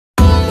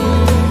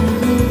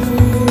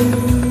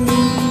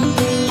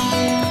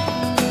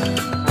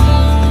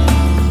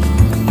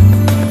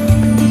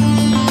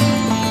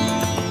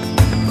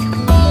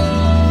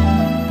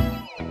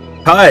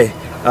Hi,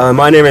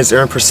 my name is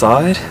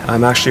Persad.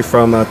 I'm actually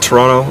from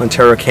Toronto,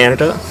 Ontario,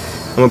 Canada.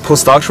 I'm a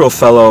postdoctoral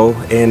fellow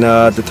in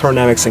the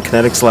thermodynamics and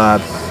kinetics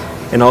lab,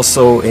 and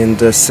also in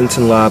the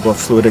Sinton lab of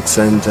fluidics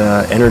and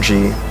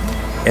energy.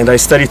 And I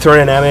study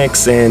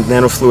thermodynamics and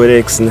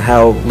nanofluidics and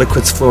how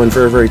liquids flow in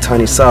very, very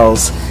tiny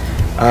cells.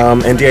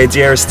 And the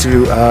idea is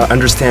to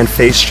understand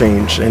phase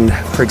change and,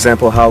 for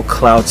example, how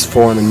clouds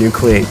form and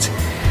nucleate.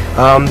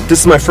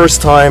 This is my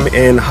first time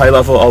in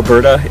high-level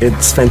Alberta.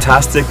 It's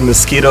fantastic.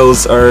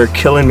 Mosquitoes are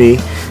killing me.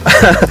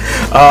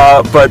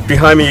 But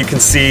behind me you can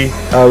see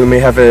we may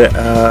have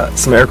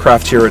some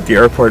aircraft here at the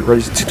airport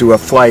ready to do a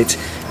flight.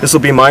 This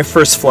will be my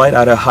first flight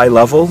at a high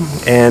level,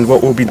 and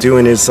what we'll be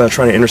doing is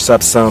trying to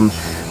intercept some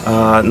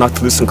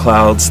noctilucent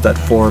clouds that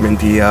form in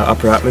the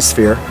upper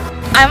atmosphere.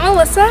 I'm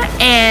Alyssa,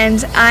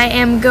 and I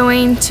am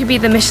going to be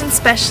the mission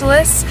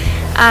specialist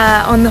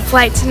on the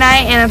flight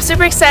tonight, and I'm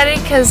super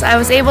excited because I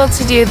was able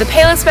to do the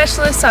payload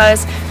specialist, so I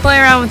was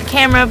flying around with the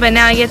camera, but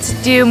now I get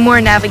to do more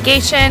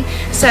navigation,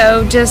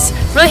 so just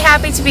really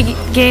happy to be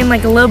getting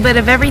like a little bit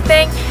of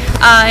everything,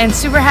 and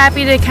super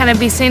happy to kind of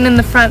be sitting in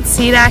the front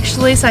seat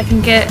actually, so I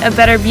can get a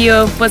better view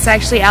of what's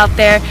actually out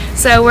there.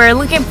 So we're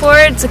looking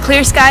forward to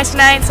clear sky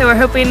tonight, so we're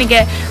hoping to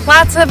get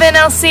lots of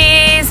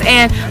NLCs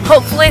and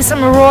hopefully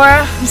some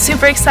aurora. I'm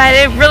super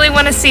excited, really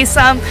want to see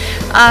some,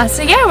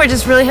 so yeah, we're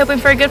just really hoping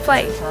for a good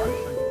flight.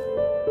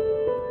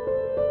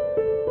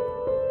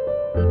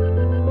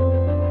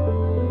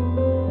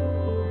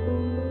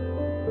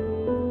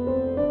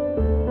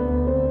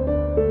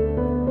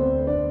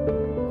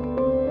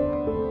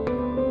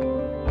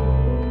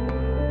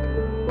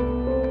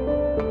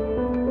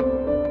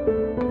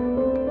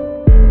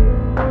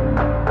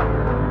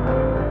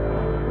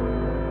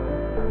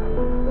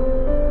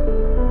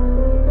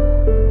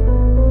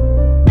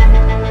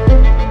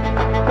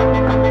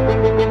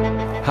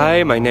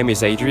 Hi, my name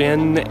is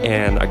Adrien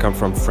and I come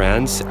from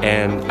France,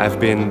 and I've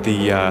been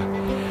the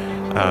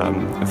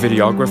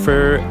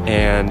videographer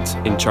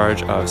and in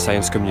charge of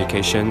science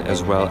communication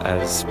as well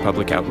as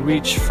public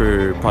outreach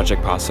for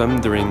Project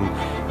PoSSUM during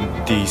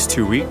these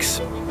 2 weeks.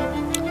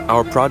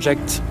 Our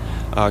project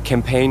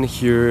campaign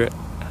here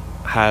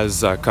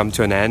has come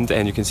to an end,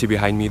 and you can see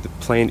behind me the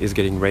plane is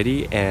getting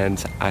ready,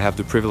 and I have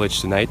the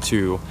privilege tonight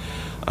to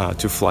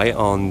fly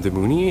on the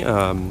Mooney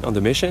on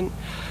the mission.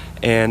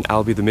 And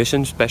I'll be the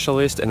mission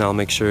specialist, and I'll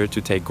make sure to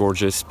take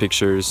gorgeous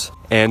pictures,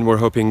 and we're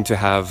hoping to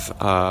have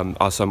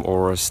awesome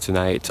auroras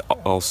tonight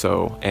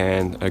also,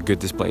 and a good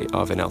display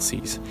of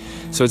NLCs.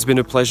 So it's been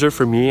a pleasure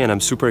for me, and I'm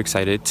super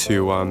excited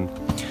to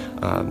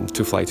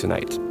fly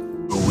tonight.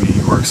 We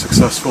were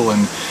successful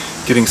in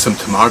getting some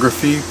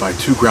tomography by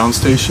 2 ground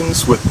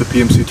stations with the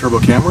PMC turbo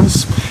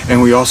cameras,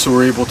 and we also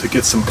were able to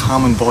get some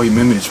common volume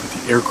image with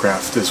the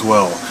aircraft as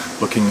well,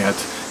 looking at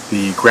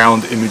the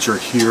ground imager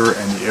here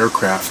and the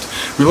aircraft.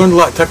 We learned a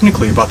lot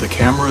technically about the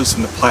cameras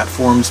and the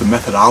platforms, the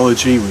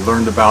methodology. We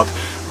learned about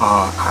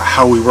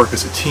how we work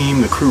as a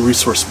team, the crew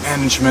resource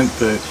management,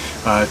 the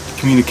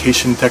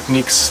communication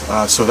techniques.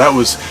 So that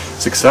was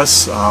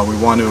success. We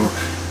want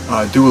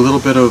to do a little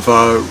bit of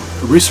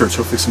research,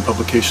 hopefully some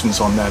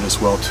publications on that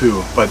as well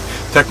too. But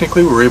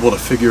technically we were able to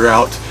figure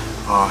out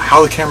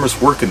how the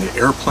cameras work in the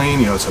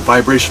airplane. You know, it's a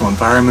vibrational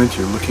environment.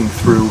 You're looking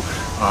through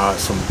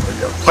some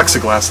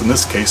plexiglass in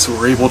this case, so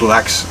we're able to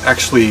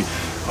actually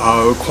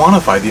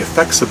quantify the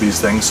effects of these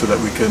things so that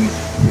we can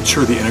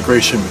mature the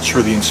integration,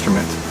 mature the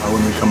instrument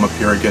when we come up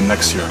here again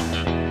next year.